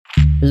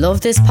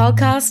Love this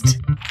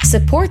podcast?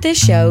 Support this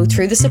show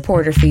through the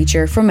supporter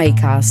feature from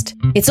Acast.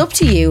 It's up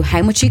to you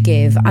how much you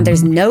give and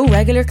there's no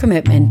regular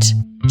commitment.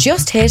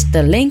 Just hit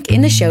the link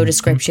in the show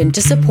description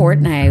to support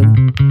now.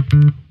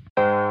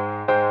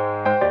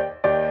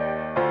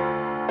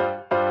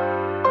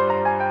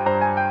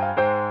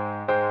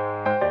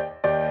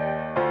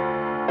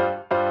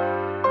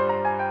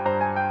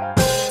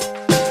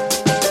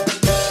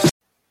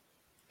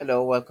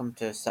 Hello, welcome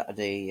to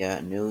Saturday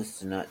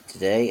news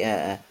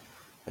today.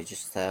 I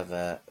just have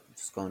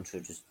just going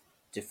through just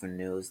different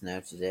news now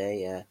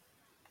today.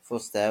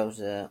 First out,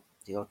 the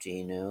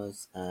RTE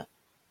news.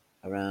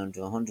 Around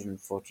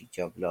 140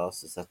 job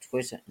losses at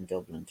Twitter in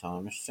Dublin,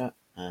 Taoiseach,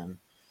 and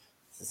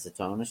this is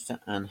Taoiseach,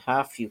 and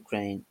half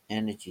Ukraine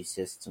energy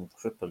system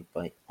crippled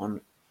by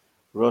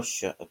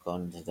Russia,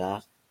 according to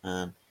that.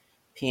 And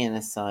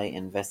PNSI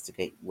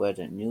investigate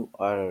whether new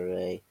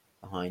IRA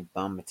behind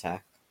bomb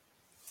attack.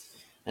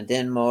 And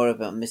then more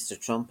about Mr.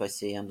 Trump I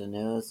see on the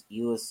news.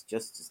 U.S.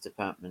 Justice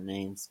Department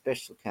names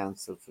special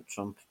counsel for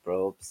Trump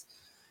probes.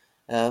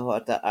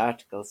 What the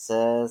article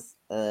says,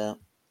 it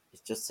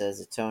just says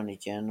Attorney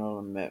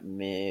General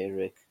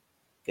Merrick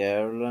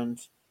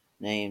Garland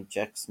named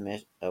Jack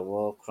Smith, a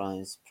war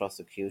crimes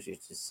prosecutor,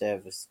 to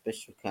serve as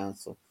special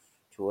counsel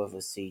to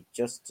oversee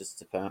Justice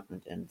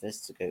Department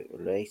investigate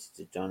related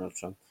to Donald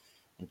Trump,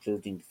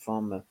 including the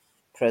former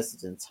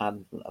president's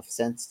handling of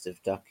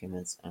sensitive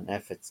documents and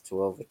efforts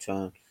to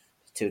overturn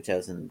the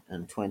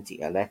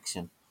 2020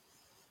 election.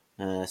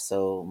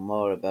 So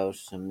more about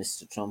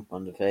Mr. Trump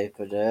on the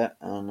paper there,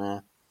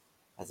 and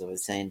as I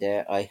was saying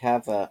there, I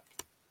have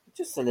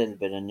just a little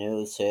bit of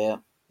news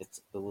here.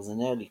 It was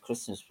an early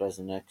Christmas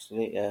present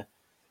actually.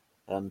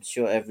 I'm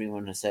sure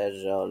everyone has heard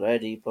it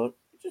already, but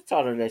I just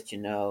thought I'd let you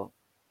know.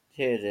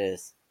 Here it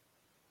is.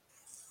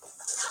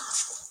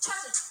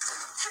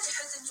 Have you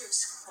heard the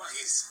news? What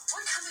is?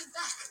 We're coming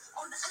back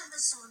on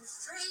Amazon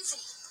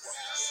Freevee.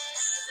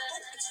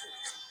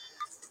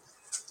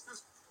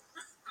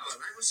 Hello,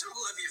 mate. What's all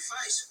over your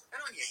face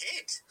and on your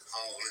head?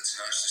 Oh, well, it's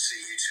nice to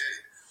see you too.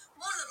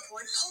 More to the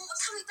point, Paul,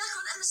 we're coming back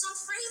on Amazon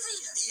Freevee.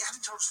 You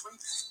haven't told us when.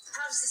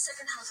 How does the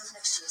second half of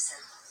next year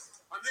sound?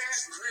 I'm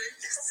next, really.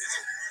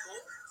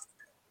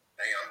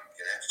 Hang on, I'm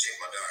gonna have to check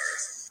my diary.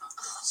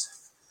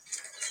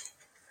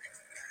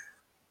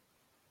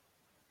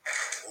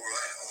 All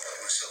right, I'll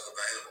make myself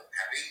available.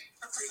 Happy?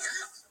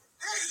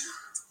 Hey,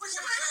 we're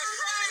coming back!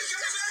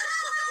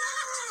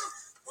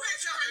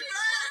 We're coming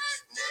back!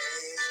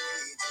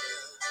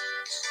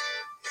 Neighbors,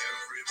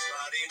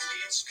 everybody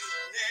needs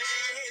good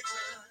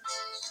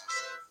neighbors.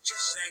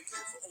 Just thank you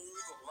for all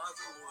the love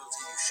and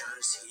loyalty you've shown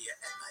us here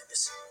at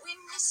Neighbours. We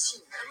miss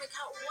you and we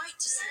can't wait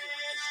to see you.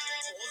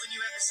 All the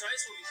new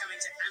episodes will be coming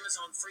to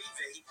Amazon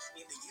Freevee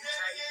in the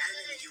UK and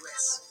in the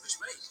US, which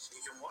means you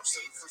can watch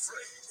them for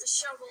free. The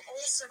show will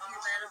also be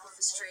available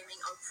for streaming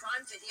on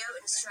Prime Video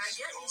in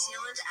Australia, New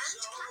Zealand and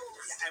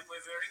Canada. And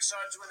we're very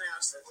excited to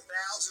announce that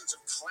thousands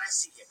of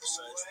classic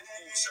episodes will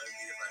also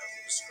be available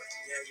for stream.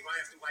 Yeah, you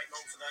won't have to wait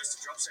long for those to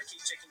drop, so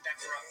keep checking back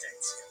for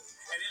updates.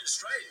 And in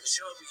Australia, the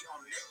show will be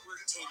on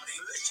Network 10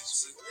 Virgin.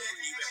 See all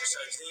the new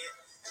episodes there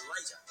and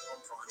later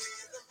on Prime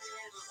Video.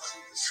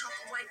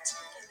 Can't wait to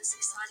begin this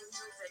exciting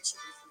new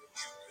adventure with you.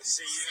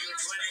 See you in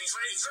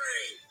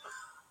 2023.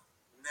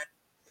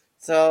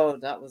 So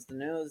that was the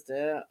news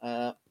there.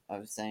 I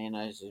was saying,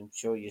 I'm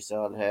sure you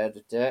all heard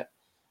it there.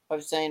 I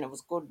was saying it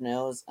was good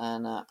news,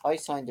 and I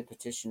signed a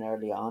petition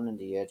early on in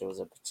the year. There was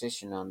a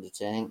petition on the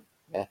thing.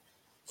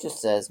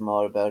 Just says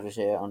more about it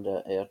here on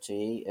the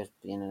RTE. It's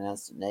been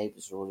announced that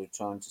Neighbours will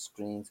return to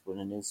screens with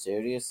a new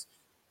series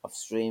of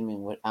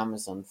streaming with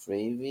Amazon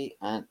Freevee,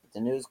 and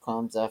the news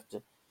comes after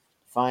the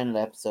final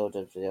episode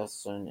of the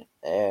Australian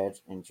aired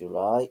in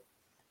July.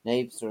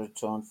 Neighbours will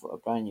return for a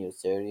brand new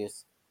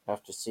series.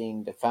 After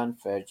seeing the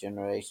fanfare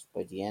generated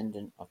by the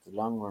ending of the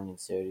long-running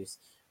series,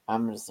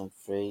 Amazon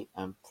Free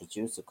and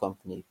producer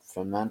company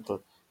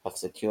Fremantle have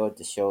secured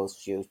the show's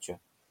future.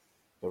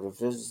 The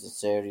revisited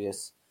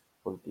series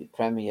will be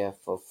premiere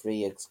for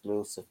free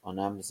exclusive on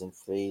Amazon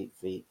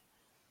Freevee,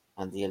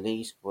 and the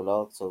Elite will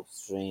also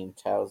stream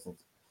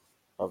thousands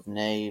of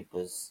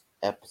Neighbours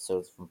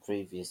episodes from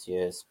previous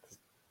years.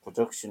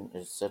 Production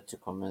is set to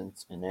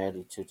commence in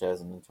early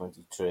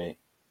 2023.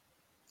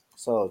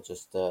 So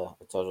just I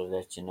thought I'd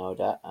let you know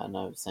that, and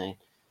I was saying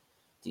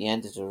the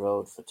end of the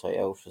road for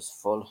Toyota's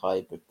full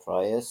hybrid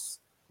Prius,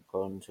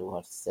 according to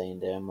what's saying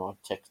there, more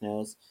tech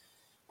news.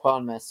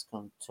 Paul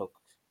Mescal took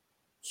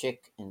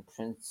chick in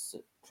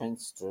pinstripe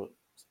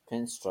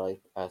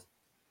at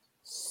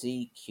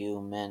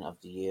CQ Men of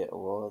the Year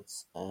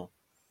Awards. The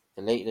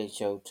Late Late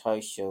Show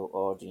Toy Show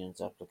audience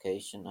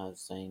application. I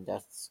was saying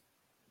that's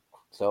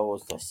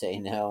closed. I say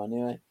now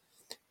anyway,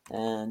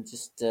 and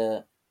just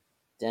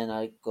then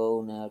I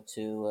go now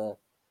to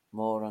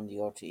more on the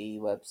RTE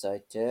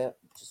website there.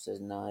 It just says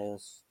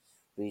Niles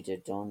Reader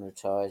Dunn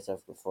retires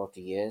after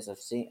 40 years. I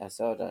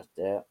saw that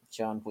there.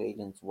 John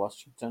Whelan's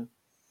Washington.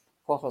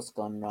 What has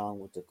gone wrong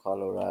with the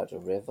Colorado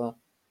River?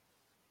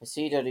 I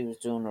see that he was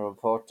doing a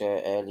report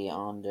there early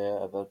on there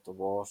about the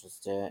waters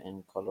there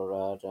in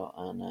Colorado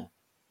and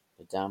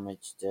the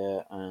damage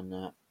there, and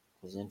it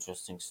was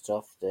interesting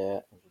stuff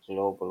there,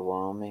 global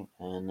warming,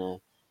 and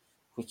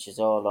which is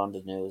all on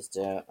the news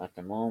there at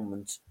the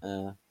moment.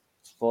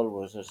 It's full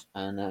with it,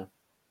 and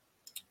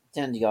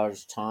then the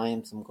Irish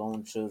Times. I'm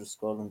going through the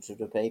scrolling through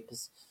the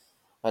papers.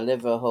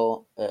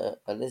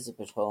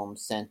 Elizabeth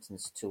Holmes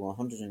sentenced to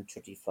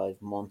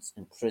 135 months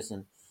in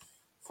prison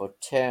for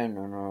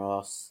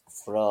Ternos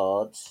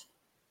fraud.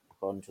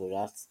 According to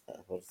that,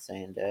 what it's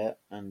saying there,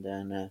 and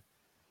then it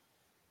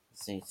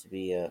seems to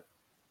be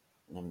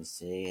let me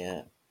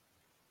see,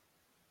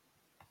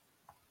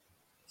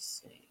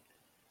 see.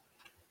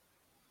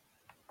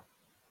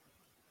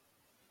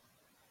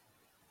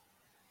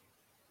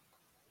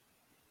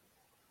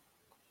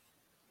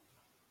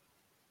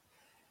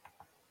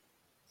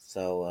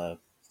 So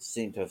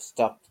seem to have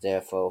stopped there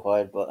for a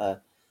while, but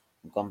I'm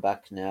gone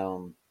back now.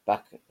 I'm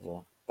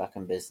back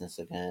in business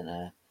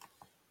again.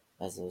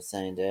 As I was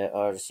saying there,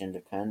 Irish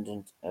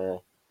Independent.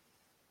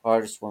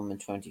 Irish woman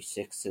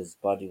 26 whose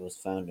body was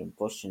found in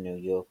bush in New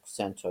York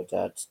sent her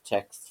dad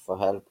texts for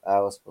help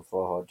hours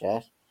before her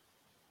death.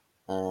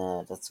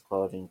 That's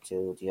according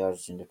to the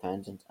Irish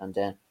Independent. And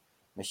then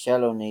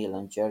Michelle O'Neill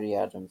and Jerry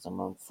Adams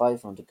among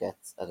 500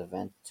 guests at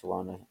event to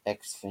honour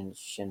ex-Sinn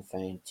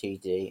Féin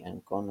TD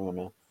and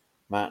gunrunner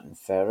Martin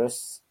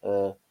Ferris.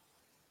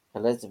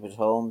 Elizabeth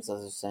Holmes,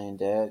 as I was saying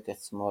there,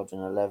 gets more than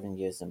 11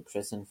 years in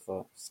prison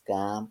for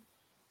scam.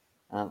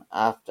 And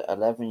after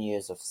 11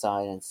 years of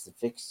silence, the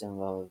victim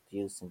of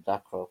abuse in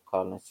Blackrock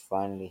College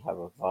finally have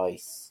a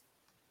voice.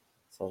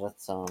 So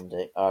that's on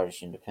the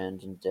Irish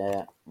Independent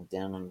there. And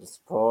then on the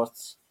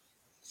sports,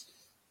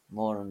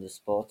 more on the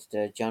sports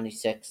there. Johnny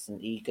Sexton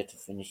eager to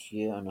finish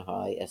year on a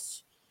high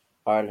as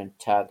Ireland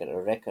target a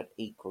record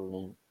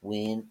equaling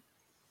win.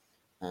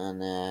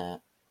 And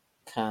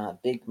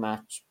big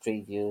match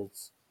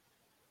previews.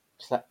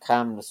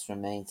 Calmness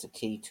remains a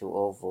key to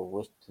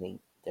overwhelming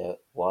the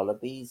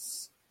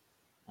Wallabies.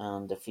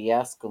 And the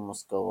fiasco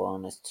must go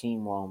on as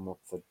team warm up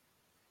for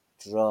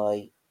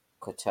dry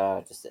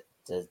Qatar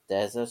the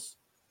desert.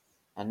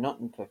 And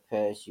nothing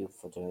prepares you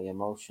for the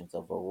emotions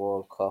of a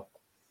World Cup.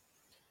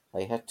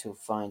 I had to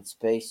find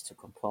space to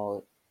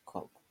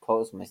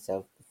compose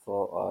myself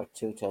before our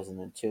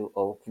 2002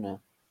 opener,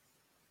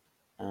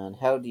 and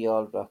how the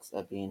All Blacks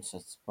are being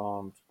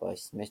transformed by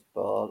Smith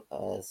Ball,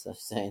 as I'm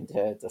saying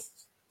there,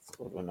 that's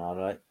good one,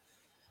 alright.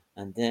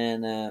 And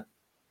then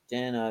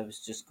I was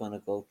just gonna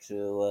go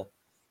through. Let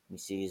me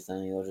see, is there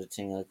any other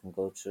thing I can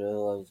go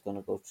through? I was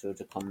gonna go through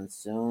the coming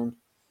soon.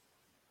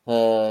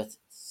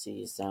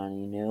 See, is there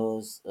any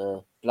news?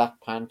 Black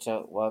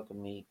Panther,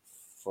 Welcome Me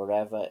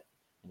Forever,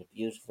 in a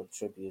beautiful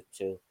tribute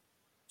to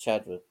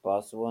Chadwick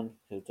Boseman,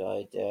 who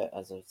died there,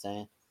 as I was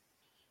saying.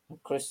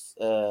 And Chris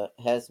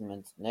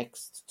Hemsworth's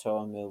next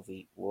Thor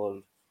movie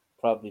will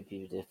probably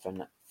be the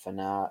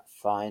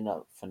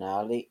final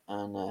finale,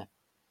 and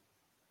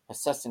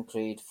Assassin's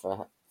Creed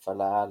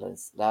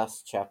Valhalla's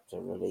last chapter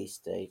release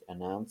date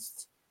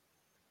announced.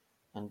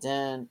 And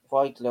then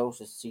White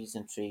Lotus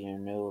Season 3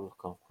 renewal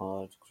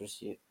confirmed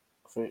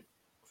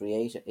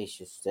creator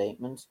issue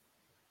statement,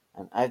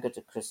 and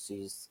Agatha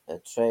Christie's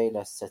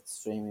trailer set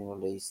streaming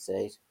release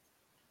date.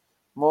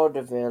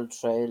 Murderville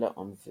trailer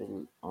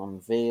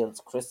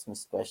unveils Christmas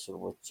special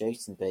with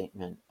Jason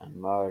Bateman and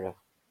Mara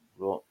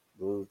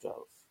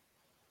Rudolph.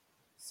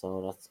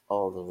 So that's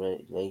all the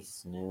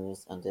latest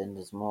news. And then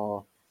there's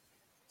more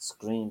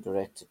screen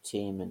director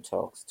team and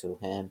talks to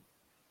him.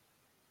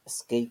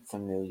 Escape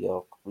from New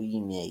York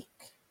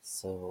remake.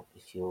 So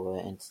if you were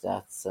into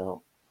that,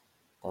 so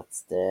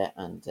that's there.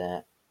 And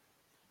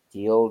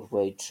the Old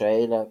Way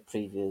trailer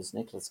previews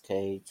Nicolas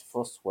Cage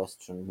first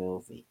Western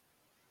movie.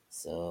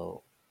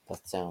 So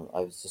that sounds.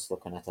 I was just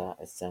looking at that.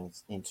 It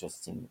sounds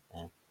interesting.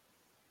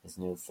 His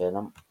new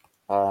film.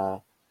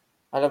 I'll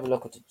have a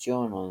look at the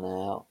journal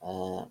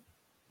now.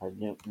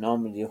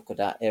 Normally look at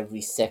that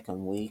every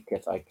second week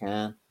if I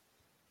can.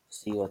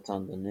 See what's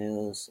on the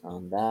news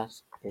on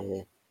that.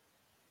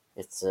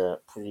 It's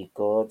pretty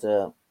good.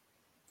 The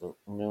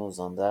news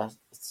on that.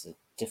 It's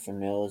different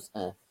news.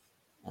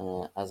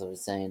 As I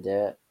was saying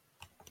there,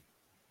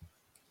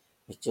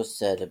 it just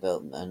said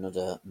about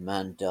another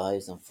man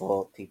dies and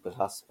four people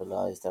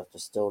hospitalised after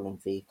stolen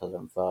vehicle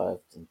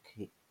involved in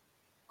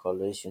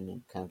collision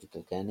in County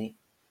Kilkenny.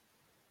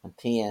 And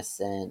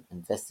PSN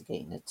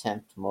investigating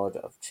attempt murder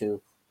of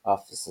two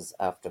officers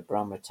after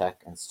bomb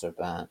attack in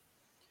Strabane.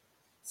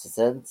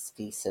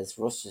 Zelensky says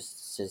Russia's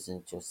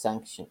decision to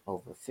sanction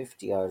over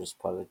 50 Irish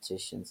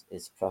politicians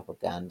is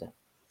propaganda.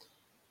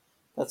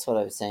 That's what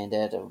I was saying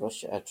there, that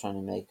Russia are trying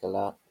to make a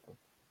lot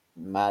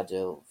mad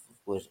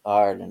with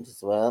Ireland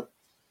as well.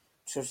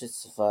 Truth's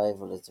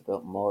survival is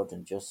about more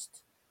than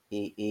just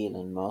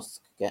Elon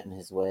Musk getting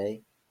his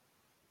way.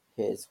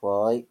 Here's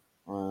why.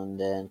 And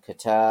then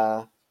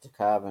Qatar, the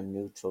carbon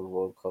neutral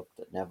World Cup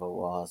that never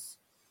was.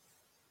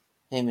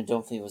 Eamon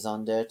Dunphy was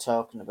on there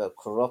talking about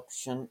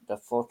corruption,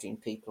 that 14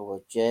 people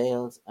were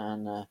jailed,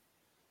 and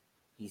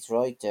he's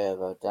right there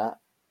about that.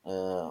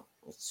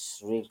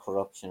 It's real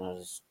corruption at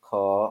its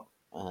core,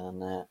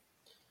 and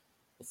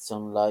it's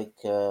unlike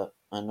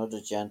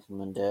another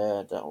gentleman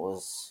there that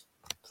was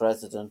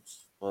president.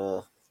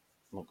 I'm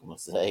not going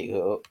to say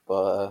who,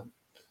 but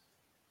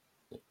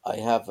I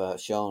have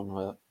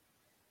shown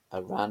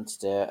a rant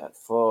there at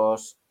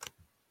first,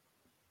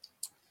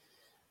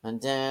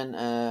 and then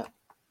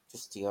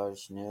just the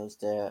Irish news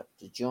there.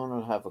 The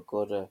Journal have a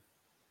good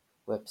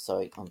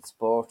website on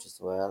sport as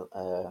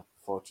well.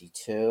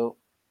 42.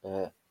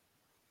 If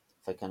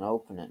I can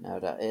open it now,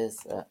 that is.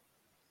 There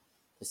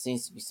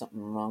seems to be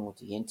something wrong with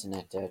the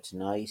internet there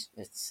tonight.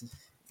 It's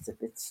a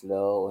bit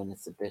slow and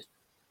it's a bit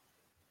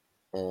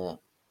uh,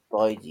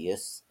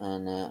 Bidius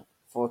and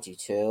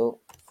 42.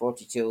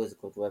 42 is a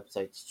good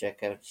website to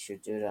check out. You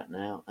should do that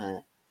now.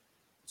 It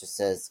just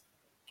says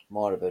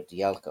more about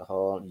the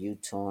alcohol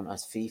U-turn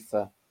as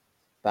FIFA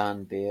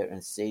ban beer in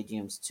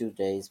stadiums 2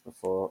 days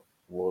before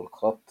World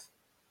Cup.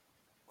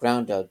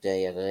 Groundhog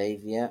Day at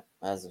Avia,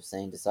 as I was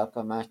saying, the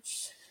soccer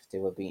match. They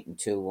were beaten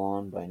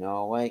 2-1 by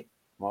Norway.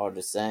 More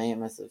the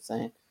same, as I was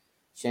saying.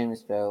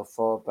 Seamus Bell,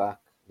 4 back,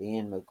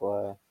 Liam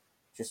Maguire,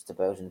 just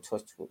about in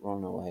touch with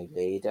runaway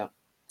leader.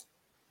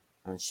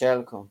 And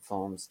Shell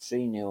confirms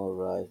 3 new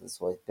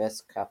arrivals while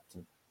best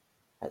captain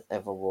has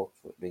ever worked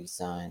with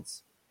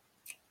resigns.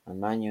 And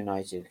Man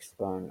United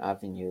exploring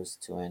avenues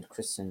to end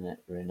Cristiano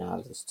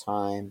Ronaldo's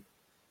time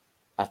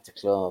at the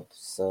club.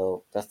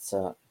 So that's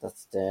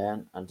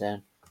there. And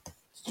then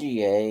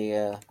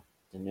GA,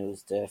 the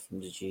news there from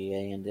the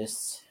GA in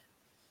this,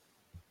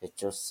 it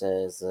just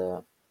says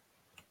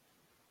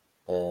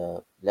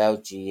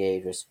Loud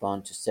GA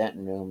respond to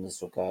certain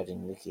rumours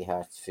regarding Mickey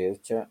Hart's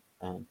future,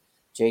 and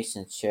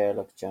Jason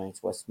Sherlock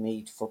joins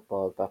Westmeath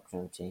football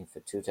backroom team for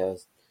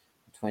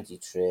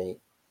 2023,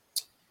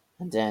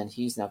 and then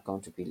he's not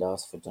going to be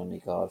lost for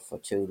Donegal for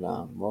too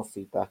long.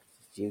 Murphy back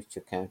to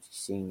future county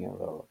senior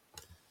role.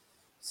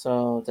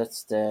 So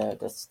that's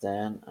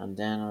then, and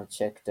then I'll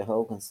check the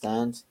Hogan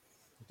stand,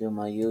 do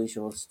my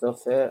usual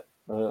stuff here.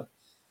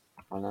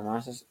 On the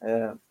matters.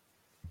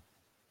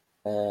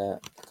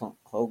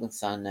 Hogan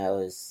stand now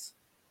is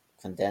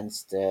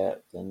condensed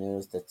the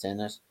news that's in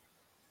it.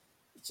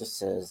 It just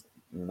says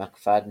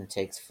McFadden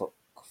takes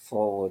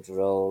forward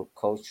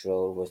coach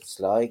role with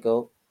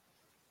Sligo,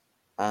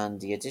 and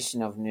the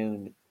addition of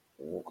New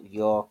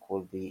York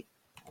will be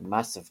a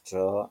massive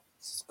draw.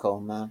 This is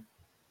Coleman.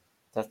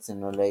 That's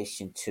in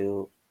relation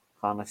to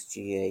Connacht's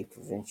GA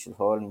Provincial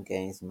Hurling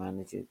Games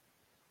manager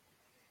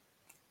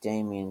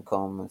Damien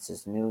Coleman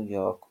says New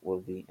York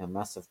will be a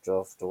massive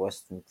draw for the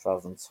Western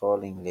Province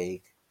Hurling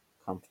League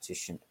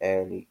competition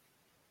early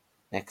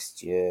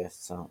next year,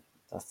 so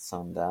that's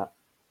on that.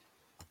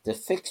 The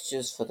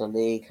fixtures for the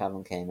league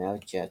haven't came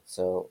out yet,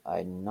 so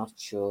I'm not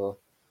sure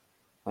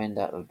when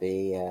that'll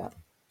be.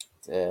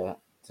 They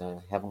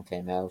haven't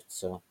came out,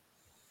 so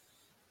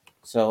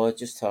I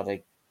just thought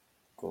I'd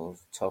go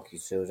talk you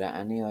through that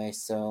anyway.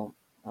 So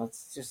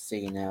let's just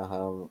see now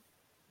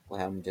how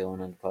I'm doing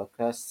on the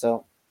podcast.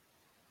 So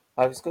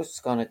I was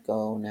just gonna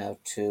go now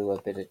to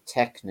a bit of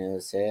tech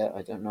news here.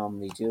 I don't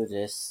normally do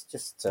this,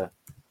 just to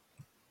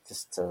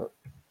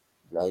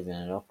liven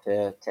it up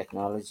there.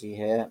 Technology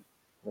here.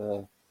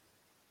 Uh,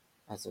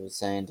 as I was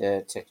saying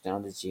there,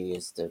 technology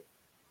is the.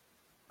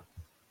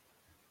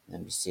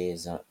 Let me see.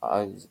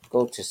 I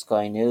go to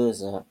Sky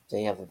News.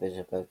 They have a bit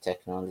about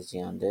technology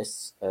on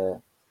this.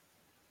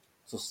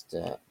 Just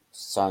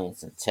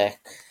science and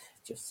tech.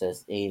 Just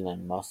says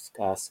Elon Musk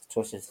asked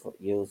Twitter's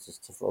users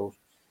to vote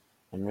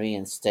on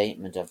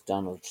reinstatement of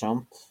Donald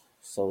Trump,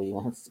 so he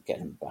wants to get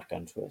him back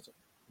on Twitter.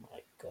 My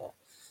God.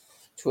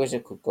 Twitter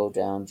could go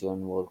down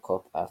during World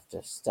Cup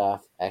after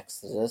staff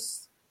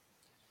exodus,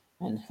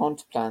 and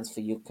Hunt plans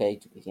for UK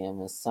to become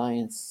a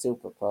science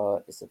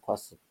superpower is a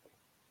possible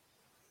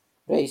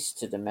race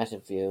to the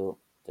MetaView,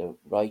 the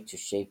right to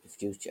shape the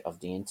future of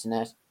the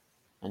internet,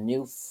 a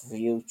new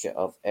future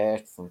of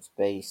Earth from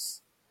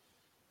space,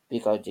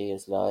 big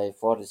ideas live,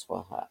 what is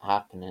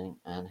happening,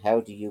 and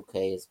how the UK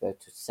is about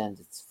to send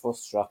its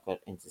first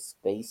rocket into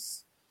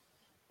space.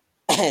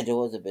 There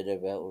was a bit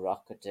about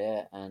rocket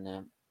there, and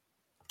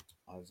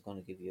I was going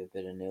to give you a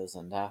bit of news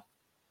on that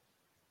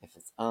if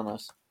it's on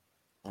it.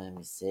 Let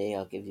me see.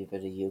 I'll give you a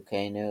bit of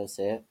UK news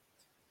here.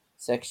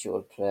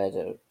 Sexual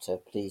predator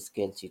pleads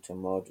guilty to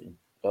murdering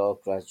law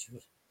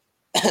graduate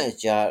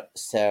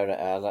Sarah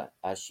Alla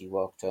as she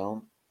walked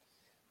home.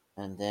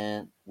 And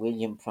then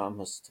William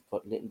promised to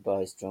put little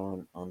boy's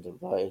drone on the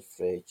royal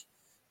fridge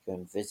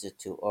during visit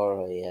to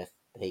RAF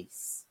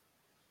base.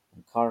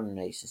 And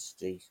Coronation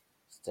Street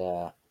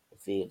star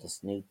revealed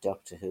as new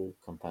Doctor Who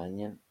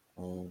companion.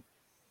 And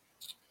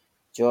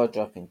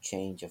jaw-dropping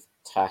change of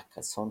tack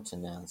as Hunt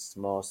announced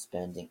more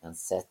spending and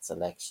set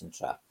selection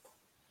trap.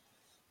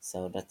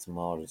 So that's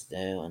more is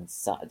there on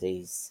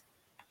Saturday's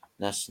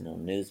national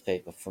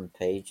newspaper front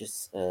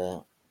pages.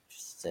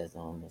 Just says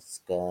on the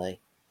Sky.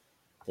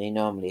 They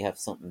normally have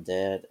something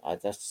there.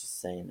 That's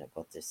just saying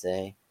what they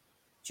say.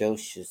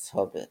 Joshua's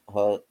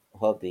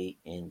hobby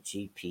in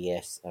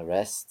GPS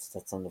arrest.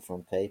 That's on the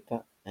front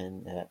paper.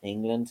 And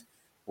England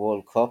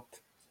World Cup.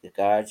 The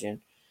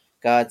Guardian.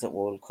 Guards at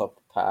World Cup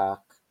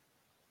Park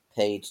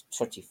paid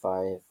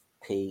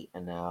 35p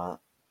an hour.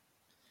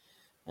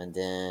 And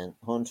then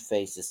Hunt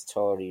faces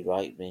Tory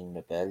right-wing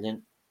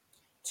rebellion.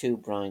 2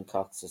 Brian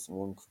Coxes,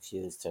 1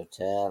 confused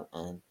hotel.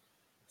 And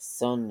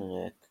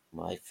Sunak,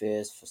 my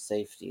fears for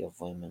safety of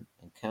women.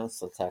 And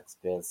council tax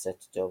bill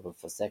set to double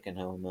for second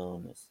home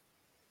owners.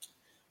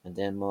 And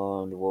then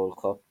more on the World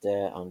Cup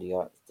there, on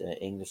the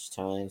English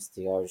Times,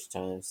 the Irish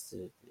Times,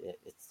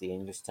 it's the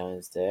English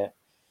Times there.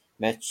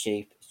 Met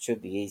Sheep, it should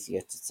be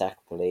easier to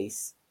sack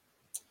police.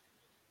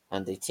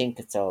 And they think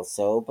it's all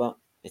sober.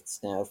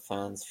 It's now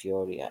fans'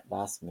 fury at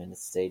last-minute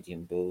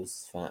stadium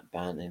booze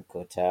ban in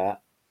Qatar.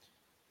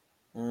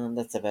 And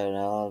that's about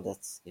all.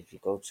 That's if you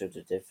go through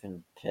the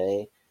different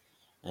pay.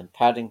 And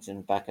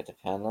Paddington back at the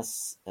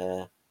Palace,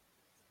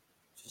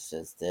 just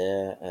says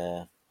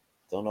there,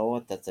 don't know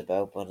what that's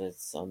about, but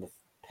it's on the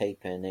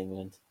paper in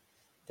England.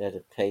 They're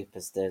the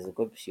papers. There's a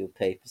good few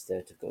papers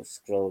there to go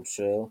scroll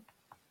through,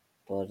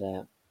 but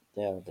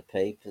there are the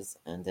papers,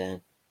 and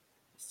then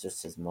it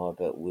just says more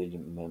about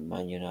William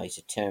Man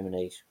United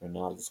terminate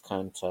Ronaldo's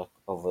contract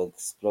over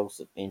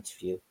explosive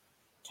interview.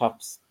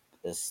 Top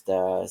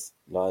stars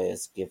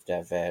lawyers give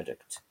their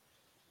verdict,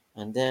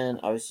 and then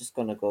I was just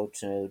going to go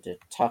through the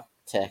top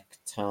tech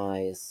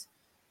ties.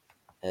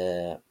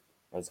 I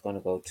was going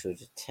to go through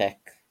the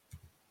tech,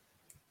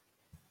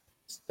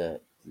 the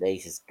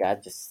latest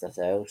gadgets that's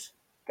out.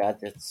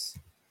 Gadgets.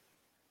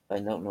 I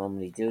don't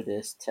normally do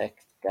this.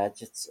 Tech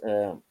gadgets.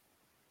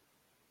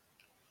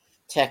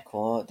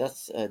 TechWall.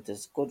 That's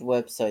there's good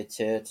websites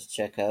here to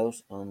check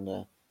out on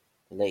the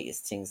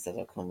latest things that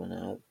are coming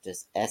out.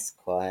 There's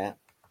Esquire.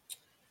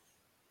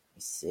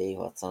 You see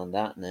what's on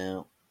that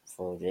now.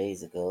 4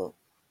 days ago.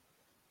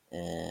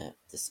 The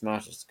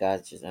smartest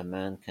gadget a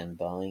man can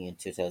buy in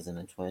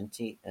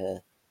 2020.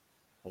 What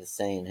it's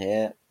saying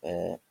here.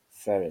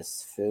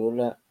 Ferris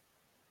Fuller.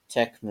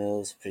 Tech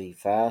moves pretty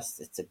fast.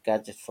 It's a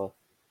gadget for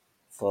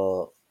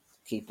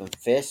keeping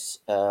fit.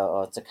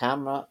 Or it's a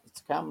camera.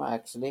 It's a camera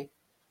actually.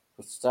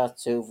 Which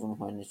starts moving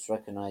when it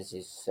recognises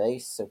his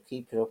face. So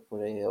keep it up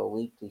with your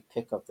weekly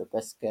pick up the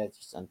best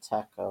gadgets and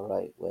tack our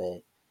right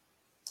way.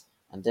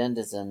 And then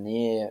there's a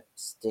near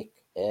stick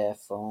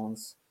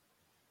earphones.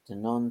 The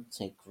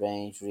non-tick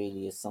range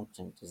really is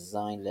something the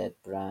design-led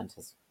brand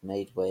has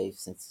made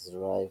waves since its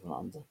arrival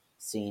on the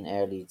scene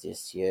early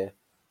this year,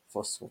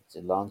 first with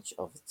the launch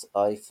of its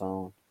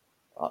iPhone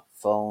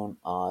Phone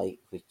I,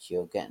 which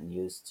you're getting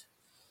used to.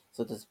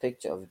 So there's a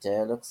picture of it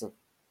there. Looks a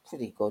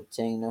pretty good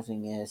thing.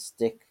 Nothing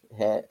stick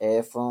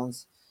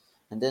earphones.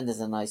 And then there's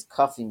a nice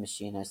coffee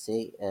machine I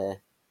see.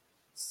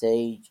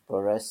 Sage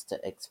Barista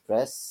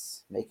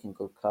Express. Making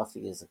good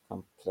coffee is a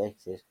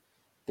complicated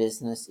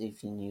business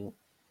even you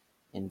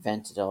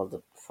invented all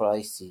the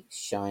pricey,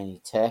 shiny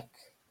tech.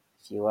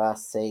 If you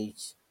ask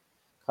Sage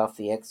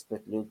coffee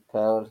expert Luke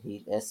Powell,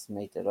 he'd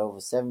estimate that over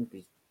 70%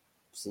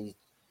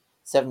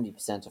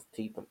 of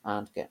people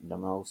aren't getting the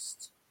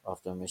most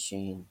of their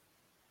machine.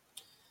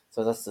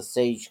 So that's the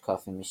Sage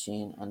coffee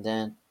machine. And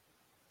then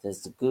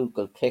there's the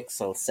Google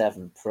Pixel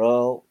 7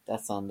 Pro.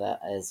 That's on that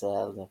as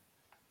well, the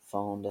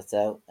phone that's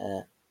out.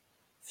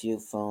 Few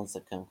phones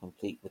that can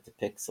compete with the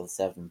Pixel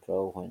 7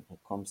 Pro when it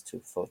comes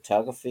to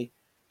photography.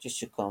 This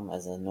should come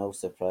as a no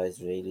surprise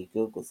really.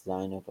 Google's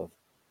lineup of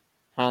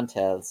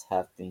handhelds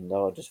have been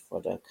lauded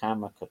for their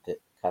camera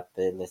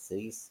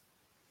capabilities.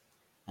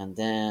 And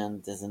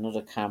then there's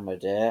another camera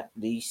there.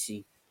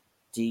 Leica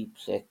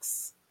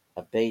Dplex,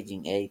 a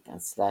bathing ape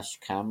and slash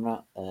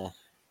camera.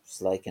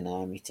 It's like an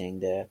army thing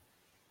there.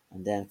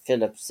 And then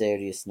Philips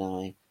Series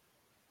 9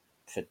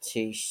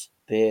 Prestige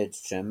beard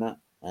trimmer.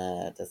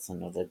 That's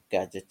another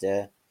gadget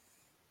there.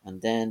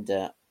 And then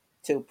the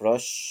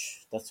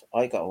toothbrush. That's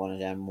I got one of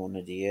them one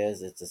of the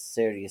years. It's a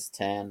Series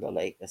 10, the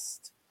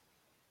latest,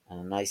 and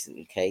a nice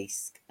little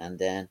case. And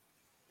then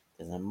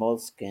there's a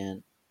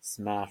Moleskine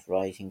smart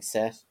writing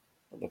set.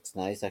 It looks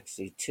nice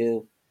actually.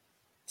 Two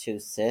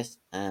set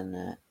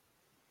and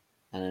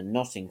a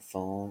nothing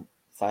phone.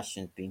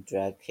 Fashion's been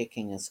dragged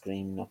kicking and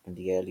screaming up in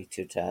the early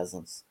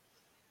 2000s.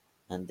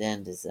 And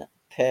then there's a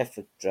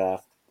Perfect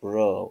Draft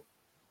Bro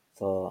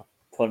for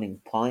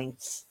pulling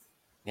points.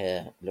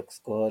 Looks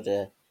good.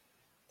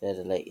 They're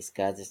the latest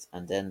gadgets.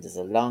 And then there's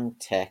a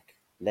Longtech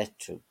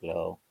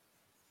Electro-Glow.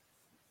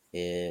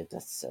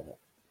 That's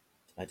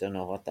I don't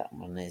know what that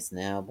one is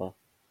now, but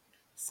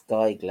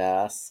Sky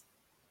Glass.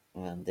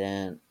 And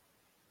then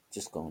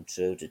just going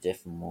through the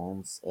different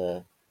ones.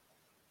 A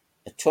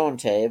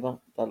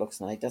turntable. That looks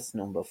nice. That's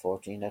number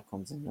 14. That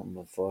comes in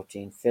number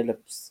 14.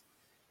 Philips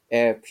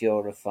Air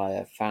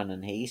Purifier Fan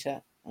and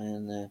Heater.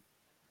 And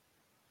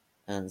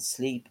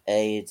sleep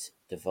aid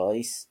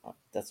device.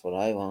 That's what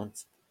I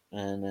want.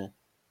 And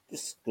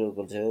just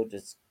Google too.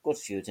 There's a good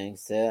few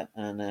things there.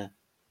 And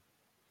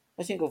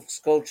I think I've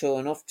scrolled through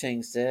enough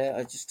things there.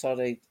 I just thought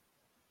I'd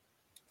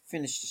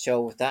finish the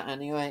show with that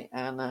anyway.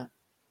 And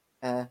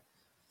there's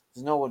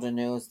no other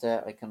news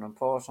that I can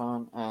report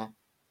on. I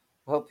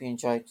hope you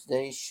enjoyed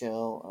today's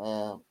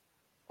show.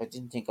 I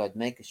didn't think I'd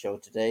make a show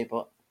today,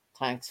 but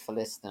thanks for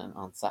listening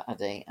on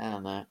Saturday,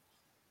 and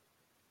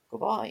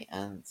goodbye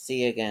and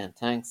see you again.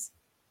 Thanks.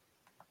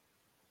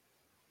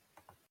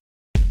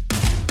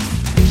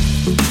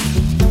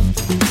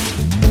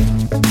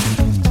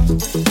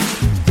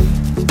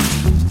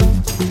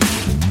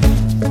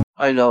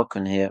 Hi,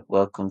 Lorcan here.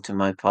 Welcome to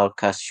my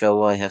podcast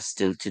show. I have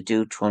still to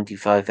do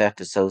 25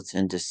 episodes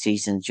in the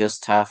season.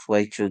 Just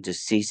halfway through the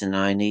season,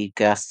 I need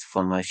guests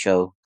for my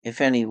show. If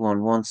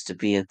anyone wants to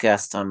be a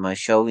guest on my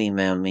show,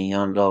 email me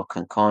on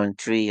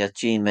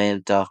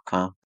lorcancoin3@gmail.com.